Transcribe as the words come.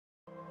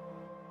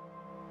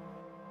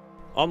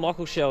I'm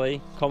Michael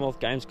Shelley, Commonwealth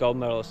Games gold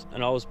medalist,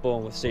 and I was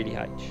born with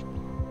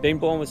CDH. Being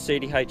born with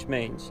CDH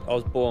means I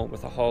was born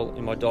with a hole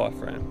in my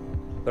diaphragm,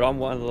 but I'm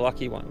one of the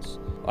lucky ones.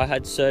 I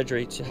had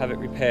surgery to have it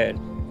repaired,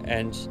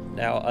 and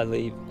now I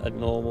lead a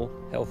normal,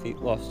 healthy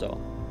lifestyle.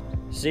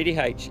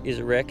 CDH is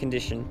a rare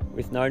condition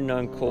with no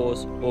known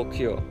cause or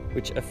cure,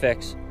 which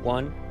affects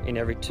 1 in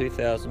every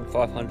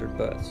 2,500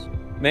 births.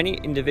 Many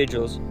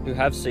individuals who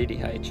have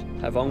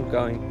CDH have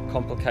ongoing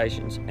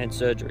complications and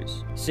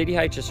surgeries.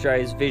 CDH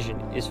Australia's vision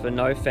is for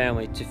no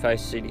family to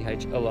face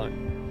CDH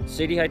alone.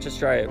 CDH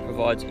Australia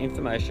provides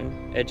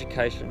information,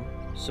 education,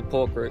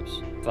 support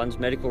groups, funds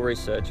medical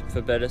research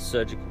for better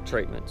surgical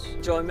treatments.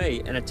 Join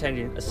me in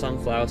attending a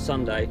Sunflower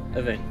Sunday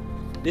event.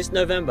 This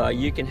November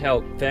you can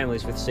help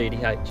families with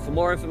CDH. For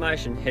more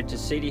information head to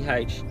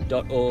cdh.org.au.